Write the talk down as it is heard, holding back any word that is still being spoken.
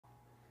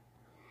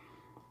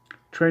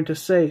Trying to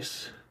say,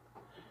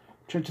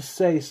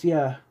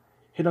 yeah.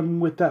 Hit 'em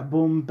with that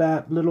boom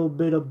bap, little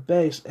bit of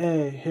bass,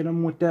 ayy. Hit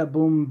 'em with that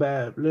boom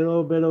bap,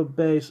 little bit of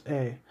bass,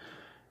 ayy.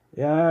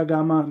 Yeah, I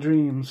got my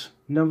dreams,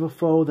 never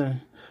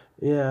folding.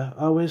 Yeah,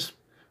 always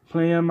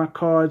playing my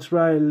cards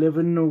right,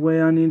 living the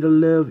way I need to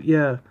live,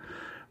 yeah.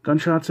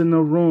 Gunshots in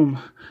the room,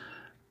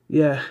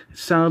 yeah, it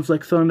sounds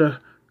like thunder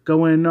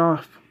going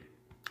off.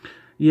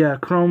 Yeah,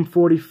 Chrome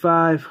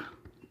 45,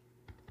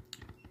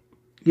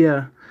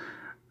 yeah.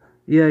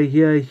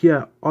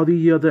 All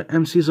the other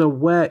MCs are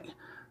whack.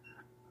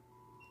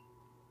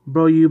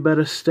 Bro, you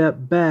better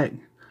step back.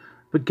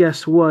 But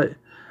guess what?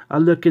 I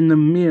look in the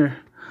mirror,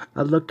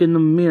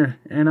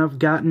 and I've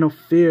got no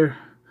fear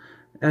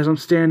as I'm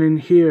standing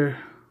here.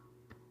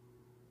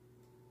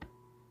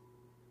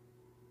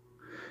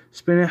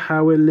 Spinning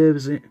how it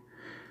lives in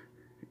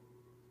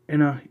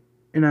a,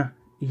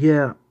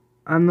 yeah,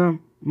 I'm the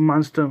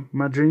monster,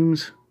 my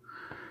dreams.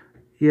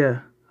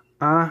 Yeah,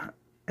 I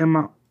am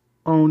my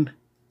own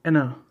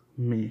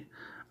enemy.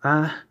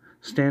 I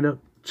stand up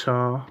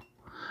tall,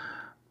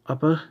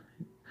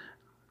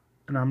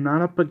 and I'm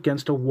not up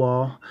against a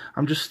wall.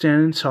 I'm just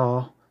standing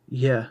tall.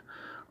 Yeah.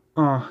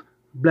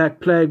 Black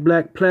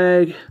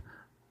plague.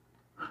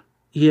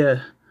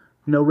 Yeah.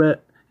 No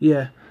red.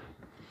 Yeah.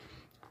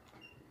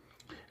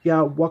 Yeah.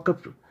 I walk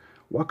up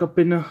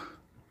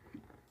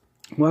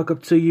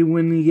to you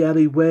in the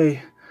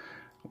alleyway.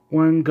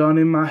 One gun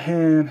in my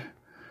hand.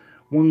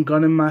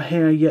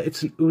 Yeah,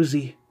 it's an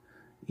Uzi.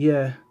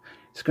 Yeah.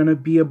 It's gonna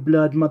be a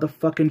blood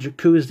motherfucking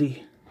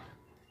jacuzzi.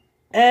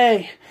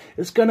 Hey,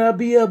 it's gonna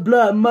be a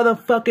blood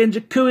motherfucking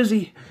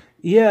jacuzzi.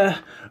 Yeah,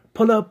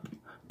 pull up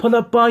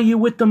on you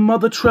with the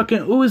mother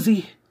trucking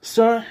Uzi,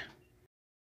 sir.